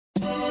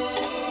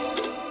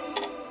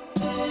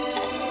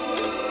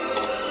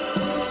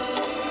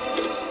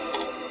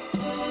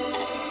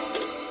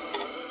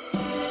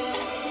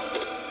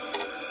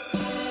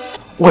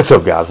What's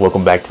up, guys?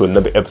 Welcome back to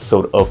another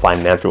episode of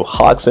Financial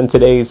Hawks. In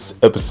today's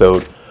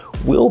episode,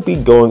 we'll be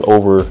going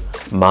over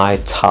my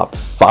top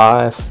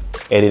 5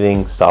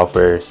 editing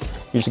softwares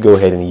you should go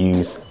ahead and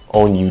use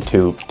on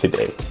YouTube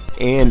today.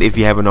 And if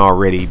you haven't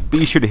already,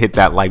 be sure to hit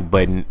that like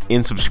button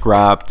and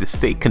subscribe to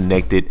stay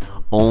connected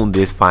on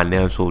this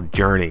financial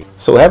journey.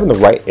 So having the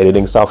right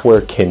editing software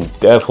can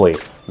definitely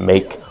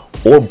make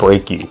or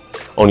break you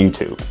on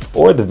YouTube,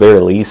 or at the very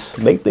least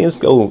make things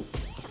go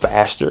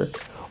faster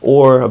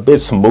or a bit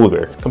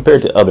smoother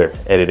compared to other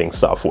editing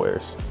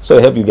softwares. So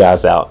to help you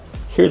guys out,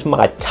 here's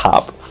my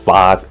top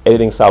 5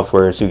 editing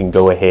softwares you can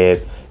go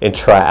ahead and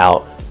try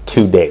out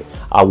today.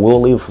 I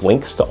will leave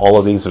links to all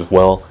of these as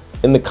well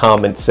in the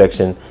comment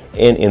section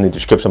and in the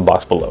description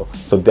box below,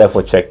 so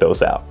definitely check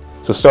those out.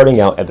 So starting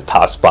out at the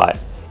top spot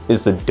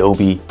is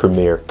Adobe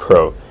Premiere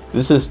Pro.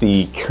 This is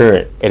the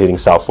current editing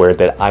software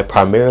that I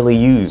primarily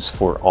use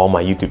for all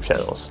my YouTube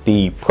channels.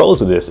 The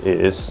pros of this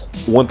is,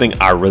 one thing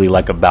I really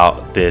like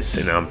about this,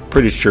 and I'm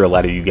pretty sure a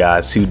lot of you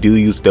guys who do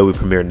use Adobe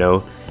Premiere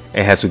know,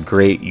 it has a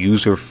great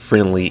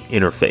user-friendly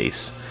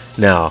interface.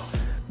 Now,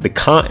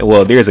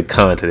 well, there's a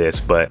con to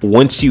this, but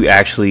once you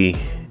actually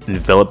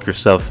develop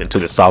yourself into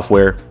the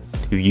software,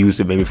 you've used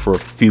it maybe for a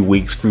few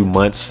weeks, few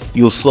months,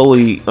 you'll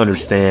slowly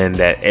understand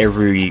that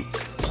every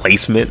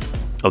placement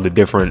of the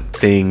different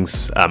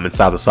things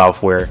inside the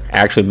software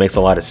actually makes a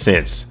lot of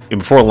sense. And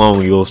before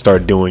long, you'll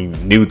start doing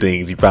new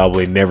things you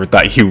probably never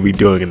thought you would be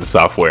doing in the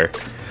software.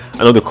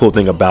 Another cool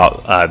thing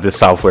about this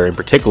software in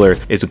particular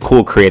is a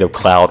cool Creative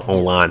Cloud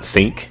online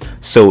sync.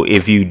 So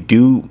if you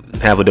do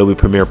have Adobe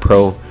Premiere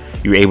Pro,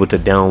 you're able to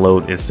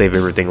download and save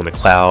everything on the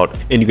cloud,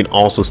 and you can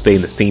also stay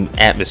in the same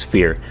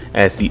atmosphere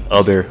as the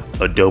other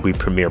Adobe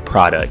Premiere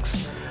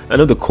products.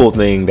 Another cool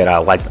thing that I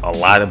like a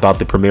lot about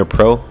the Premiere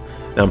Pro,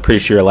 and I'm pretty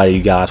sure a lot of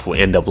you guys will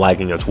end up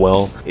liking as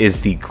well, is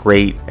the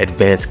great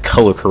advanced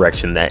color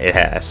correction that it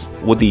has.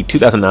 With the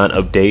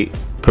 2009 update,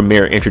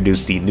 Premiere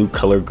introduced the new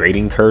color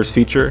grading curves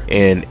feature,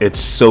 and it's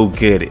so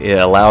good. It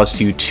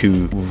allows you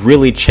to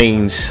really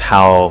change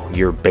how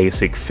your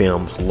basic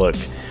films look.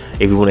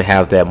 If you want to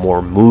have that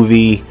more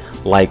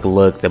movie-like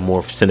look, that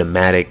more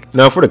cinematic.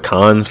 Now for the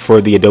cons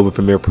for the Adobe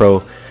Premiere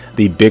Pro,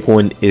 the big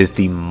one is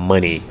the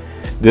money.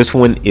 This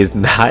one is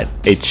not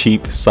a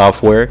cheap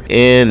software,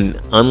 and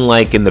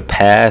unlike in the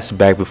past,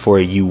 back before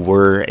you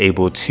were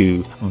able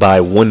to buy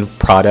one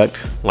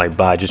product, like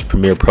buy just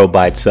Premiere Pro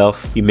by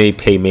itself, you may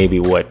pay maybe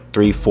what,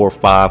 $300,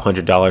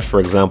 $400, $500 for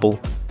example,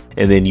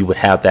 and then you would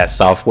have that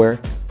software.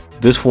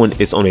 This one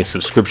is on a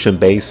subscription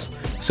base,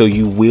 so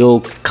you will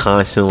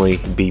constantly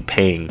be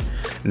paying.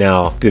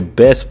 Now, the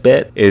best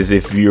bet is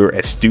if you're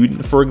a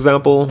student, for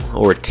example,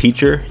 or a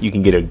teacher, you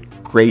can get a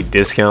great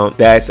discount.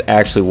 That's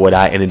actually what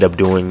I ended up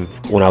doing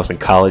when I was in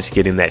college,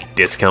 getting that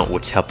discount,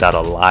 which helped out a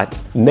lot.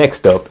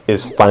 Next up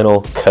is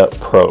Final Cut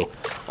Pro,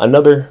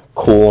 another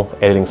cool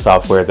editing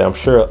software that I'm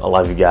sure a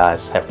lot of you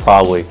guys have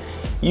probably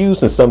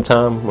used in some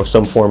time or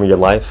some form of your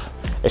life,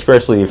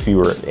 especially if you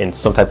were in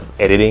some type of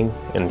editing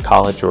in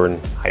college or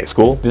in high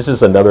school. This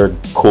is another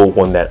cool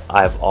one that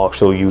I've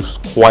also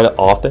used quite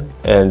often.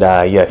 And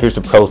yeah, here's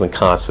the pros and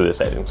cons for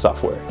this editing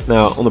software.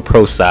 Now, on the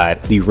pro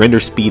side, the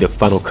render speed of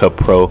Final Cut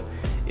Pro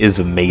is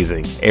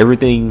amazing.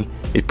 Everything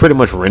is pretty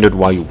much rendered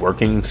while you're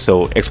working,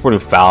 so exporting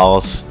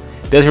files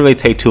doesn't really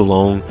take too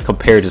long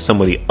compared to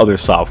some of the other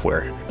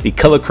software. The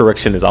color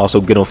correction is also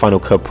good on Final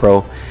Cut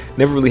Pro.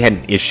 Never really had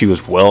an issue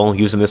as well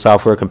using this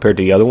software compared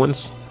to the other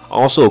ones.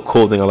 Also, a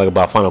cool thing I like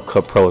about Final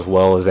Cut Pro as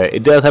well is that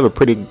it does have a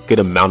pretty good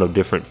amount of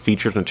different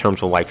features in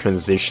terms of like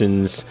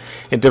transitions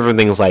and different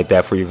things like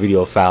that for your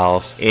video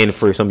files and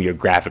for some of your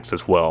graphics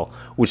as well,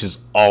 which is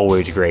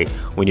always great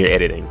when you're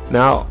editing.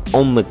 Now,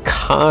 on the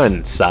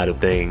con side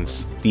of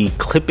things, the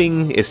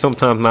clipping is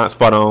sometimes not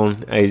spot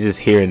on. It's just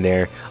here and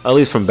there, at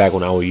least from back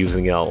when I was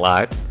using it a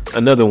lot.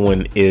 Another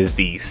one is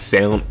the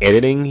sound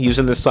editing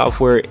using this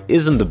software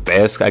isn't the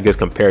best, I guess,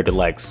 compared to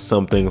like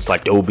some things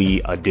like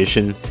Adobe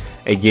Audition.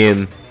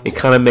 Again, it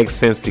kind of makes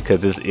sense because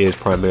this is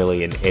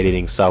primarily an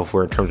editing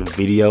software in terms of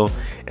video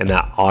and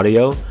not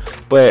audio.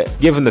 But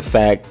given the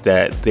fact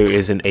that there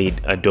isn't a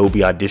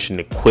Adobe Audition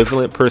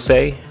equivalent per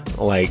se,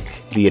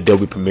 like the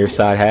Adobe Premiere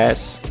side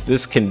has,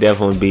 this can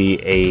definitely be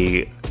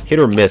a hit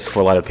or miss for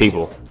a lot of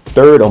people.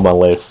 Third on my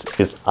list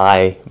is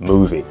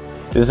iMovie.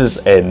 This is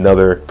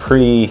another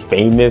pretty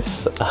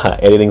famous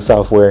editing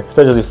software,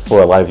 especially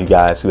for a lot of you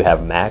guys who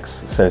have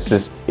Macs, since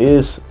this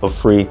is a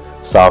free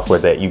software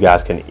that you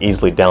guys can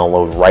easily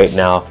download right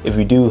now if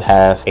you do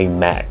have a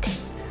Mac.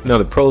 Now,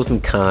 the pros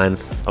and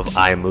cons of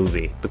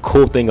iMovie. The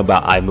cool thing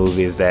about iMovie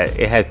is that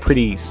it has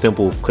pretty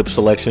simple clip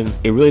selection.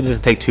 It really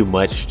doesn't take too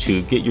much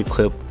to get your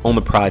clip on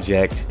the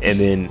project and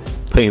then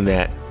putting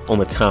that on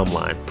the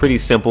timeline. Pretty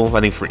simple,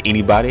 I think, for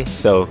anybody.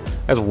 So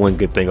that's one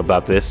good thing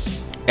about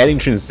this. Adding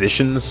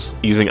transitions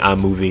using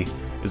iMovie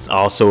is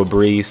also a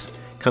breeze.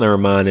 Kind of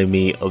reminded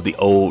me of the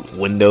old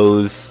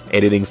Windows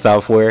editing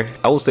software.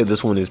 I would say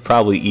this one is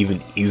probably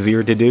even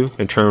easier to do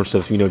in terms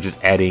of, just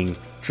adding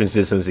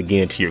transitions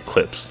again to your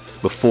clips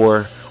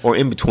before or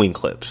in between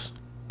clips.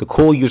 The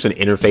cool user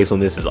interface on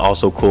this is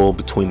also cool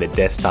between the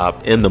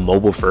desktop and the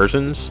mobile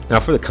versions.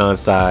 Now for the con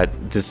side,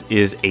 this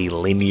is a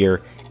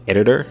linear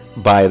editor.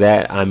 By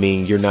that I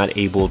mean you're not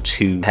able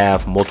to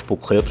have multiple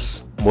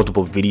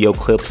video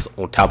clips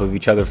on top of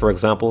each other, for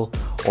example,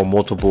 or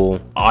multiple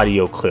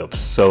audio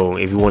clips. So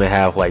if you want to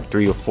have like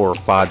 3 or 4 or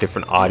 5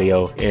 different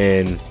audio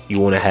and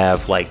you want to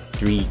have like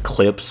 3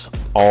 clips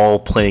all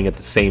playing at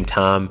the same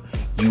time,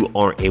 you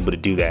aren't able to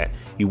do that.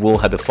 You will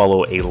have to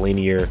follow a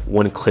linear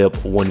 1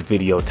 clip, 1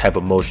 video type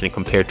of motion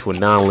compared to a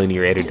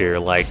non-linear editor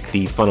like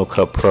the Final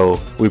Cut Pro.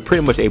 We're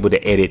pretty much able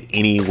to edit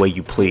any way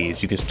you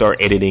please. You can start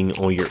editing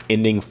on your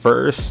ending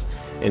first,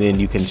 and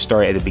then you can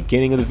start at the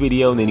beginning of the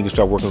video, and then you can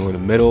start working on the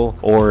middle,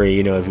 or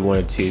you know, if you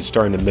wanted to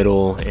start in the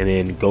middle and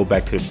then go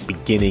back to the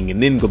beginning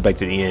and then go back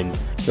to the end.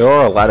 There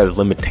are a lot of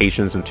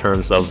limitations in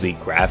terms of the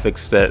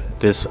graphics that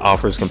this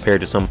offers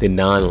compared to some of the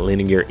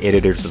non-linear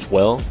editors as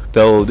well,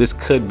 though this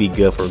could be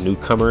good for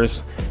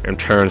newcomers in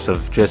terms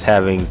of just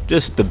having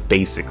just the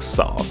basics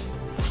solved.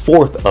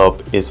 Fourth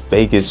up is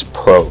Vegas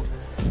Pro.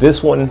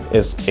 This one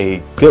is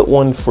a good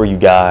one for you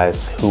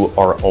guys who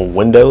are on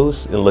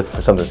Windows and looking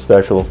for something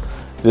special.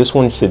 This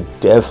one should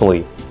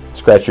definitely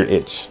scratch your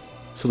itch.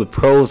 So the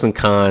pros and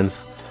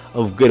cons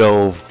of good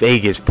old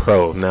Vegas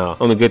Pro. Now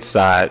on the good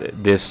side,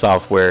 this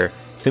software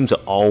seems to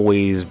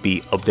always be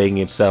updating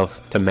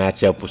itself to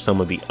match up with some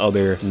of the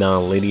other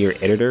non-linear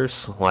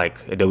editors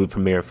like Adobe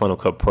Premiere and Final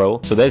Cut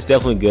Pro. So that's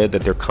definitely good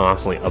that they're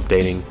constantly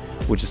updating,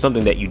 which is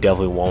something that you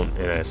definitely want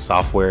in a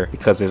software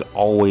because there's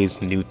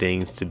always new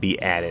things to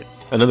be added.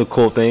 Another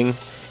cool thing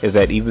is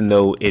that even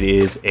though it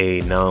is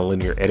a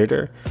non-linear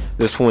editor,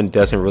 this one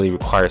doesn't really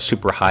require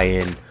super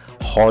high-end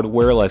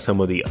hardware like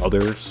some of the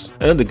others.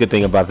 Another good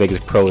thing about Vegas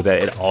Pro is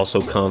that it also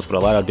comes with a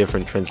lot of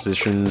different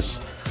transitions,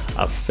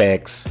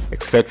 effects,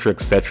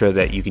 etc.,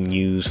 that you can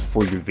use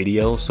for your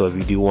video. So if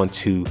you do want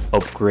to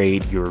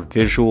upgrade your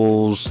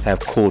visuals, have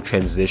cool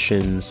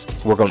transitions,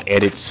 work on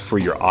edits for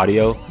your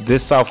audio,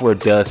 this software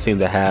does seem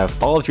to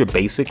have all of your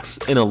basics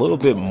and a little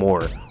bit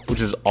more, which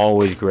is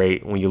always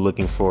great when you're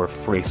looking for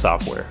free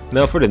software.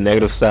 Now for the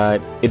negative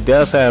side, it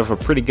does have a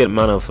pretty good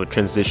amount of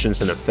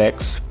transitions and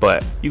effects,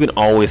 but you can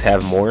always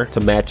have more to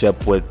match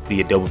up with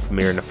the Adobe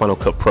Premiere and the Final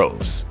Cut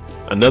Pros.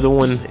 Another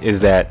one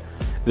is that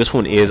this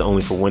one is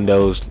only for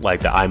Windows, like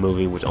the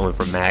iMovie, which is only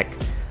for Mac.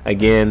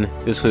 Again,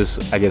 this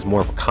was, I guess, more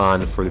of a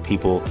con for the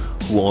people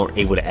who aren't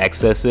able to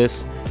access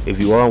this. If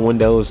you are on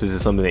Windows, this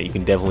is something that you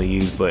can definitely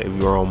use, but if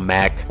you're on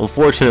Mac,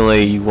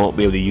 unfortunately, you won't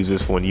be able to use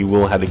this one. You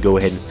will have to go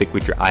ahead and stick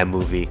with your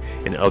iMovie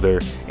and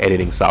other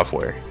editing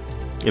software.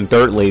 And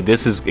thirdly,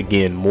 this is,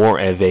 again, more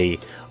of a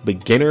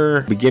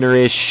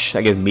beginner-ish,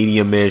 I guess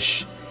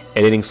medium-ish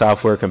editing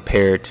software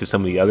compared to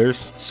some of the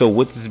others. So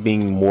with this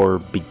being more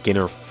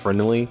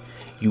beginner-friendly,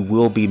 you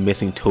will be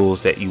missing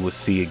tools that you will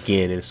see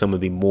again in some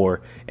of the more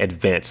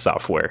advanced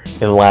software.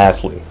 And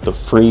lastly, the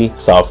free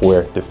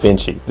software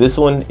DaVinci. This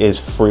one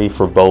is free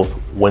for both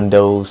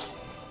Windows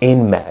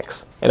and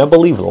Macs, and I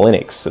believe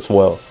Linux as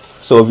well.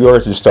 So if you are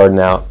just starting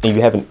out and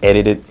you haven't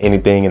edited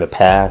anything in the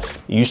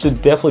past, you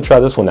should definitely try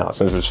this one out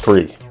since it's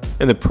free.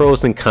 And the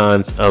pros and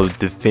cons of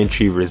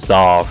DaVinci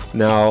Resolve.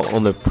 Now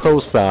on the pro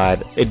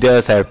side, it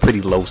does have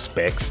pretty low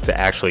specs to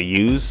actually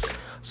use.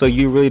 So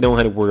you really don't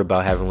have to worry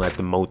about having like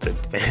the most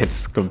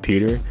advanced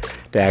computer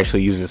to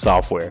actually use the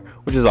software,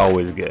 which is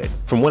always good.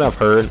 From what I've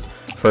heard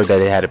that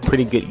it had a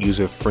pretty good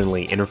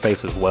user-friendly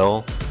interface as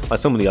well, like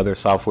some of the other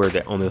software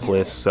that on this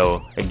list.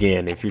 So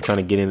again, if you're trying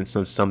to get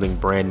into something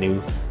brand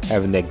new,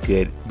 having that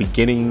good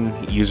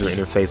beginning user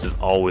interface is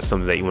always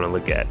something that you want to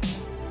look at.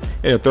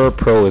 And the third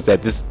pro is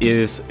that this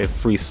is a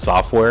free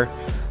software.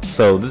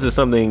 So this is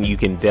something you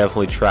can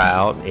definitely try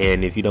out,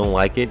 and if you don't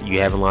like it, you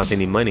haven't lost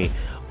any money.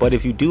 But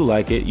if you do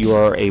like it, you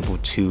are able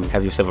to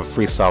have yourself a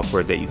free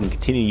software that you can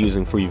continue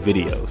using for your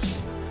videos.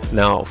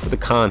 Now for the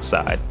con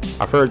side,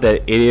 I've heard that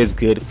it is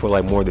good for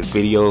like more the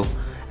video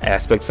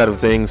aspect side of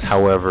things.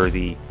 However,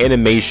 the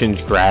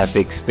animations,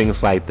 graphics,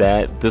 things like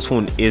that, this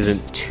one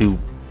isn't too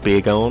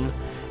big on,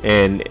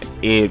 and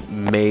it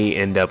may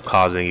end up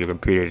causing your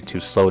computer to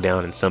slow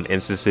down in some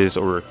instances,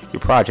 or your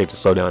project to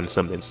slow down in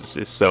some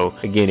instances. So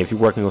again, if you're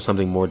working on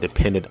something more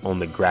dependent on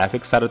the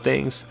graphics side of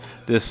things,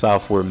 this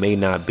software may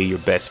not be your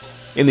best.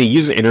 And the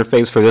user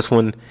interface for this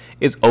one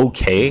is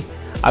okay.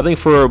 I think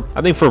for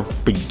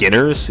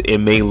beginners, it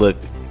may look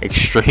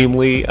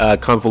extremely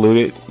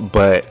convoluted,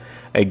 but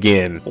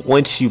again,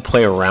 once you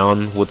play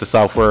around with the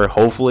software,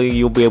 hopefully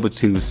you'll be able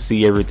to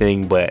see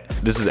everything. But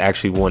this is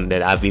actually one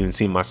that I've even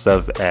seen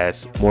myself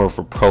as more of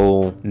a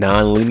pro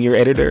non-linear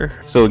editor.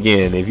 So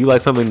again, if you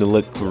like something to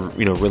look,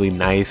 you know, really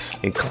nice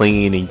and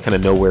clean, and you kind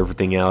of know where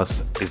everything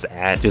else is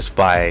at just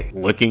by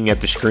looking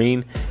at the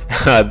screen,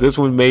 this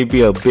one may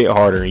be a bit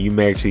harder. You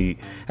may actually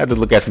have to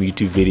look at some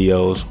YouTube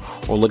videos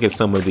or look at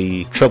some of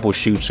the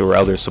troubleshoots or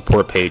other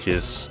support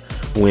pages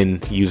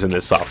when using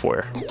this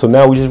software. So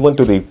now we just went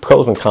through the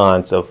pros and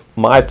cons of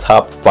my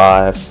top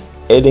 5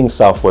 editing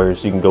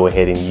softwares you can go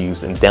ahead and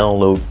use and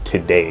download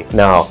today.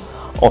 Now,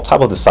 on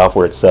top of the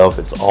software itself,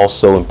 it's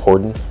also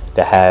important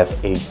to have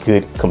a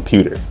good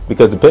computer,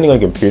 because depending on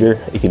your computer,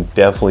 it can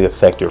definitely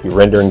affect your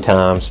rendering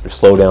times, your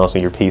slowdowns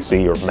on your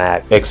PC or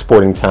Mac,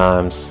 exporting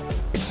times,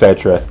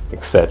 etc,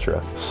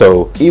 etc.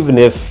 So even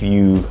if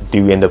you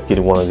do end up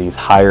getting one of these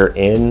higher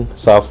end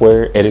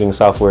software, editing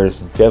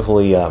softwares,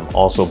 definitely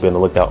also be on the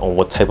lookout on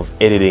what type of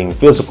editing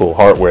physical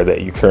hardware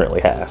that you currently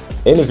have.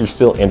 And if you're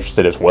still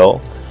interested as well,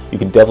 you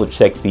can definitely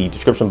check the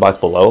description box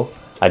below.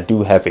 I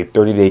do have a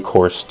 30-day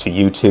course to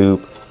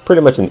YouTube,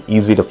 pretty much an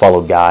easy to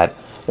follow guide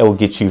that will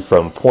get you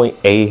from point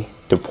A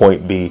to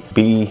point B,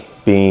 B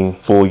being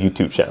full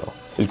YouTube channel.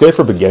 It's great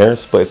for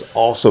beginners, but it's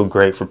also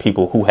great for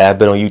people who have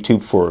been on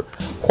YouTube for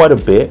quite a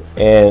bit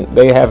and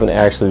they haven't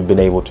actually been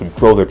able to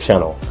grow their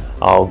channel.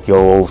 I'll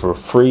go over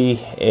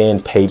free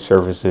and paid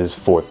services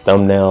for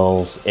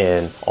thumbnails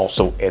and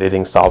also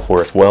editing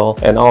software as well,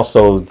 and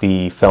also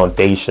the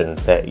foundation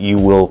that you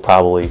will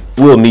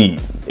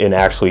need in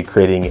actually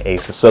creating a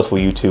successful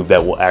YouTube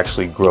that will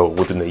actually grow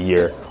within a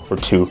year or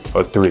 2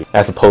 or 3,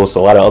 as opposed to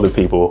a lot of other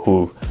people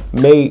who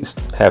may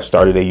have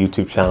started a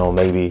YouTube channel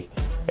maybe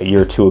a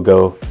year or 2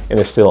 ago and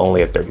they're still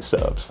only at 30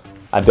 subs.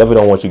 I definitely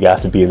don't want you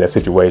guys to be in that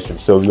situation.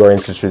 So if you're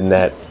interested in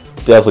that,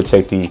 definitely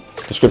check the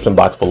description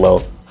box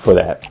below for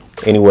that.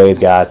 Anyways,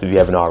 guys, if you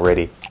haven't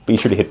already, be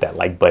sure to hit that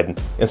like button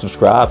and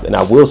subscribe, and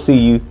I will see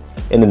you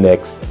in the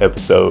next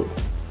episode.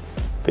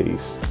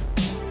 Peace.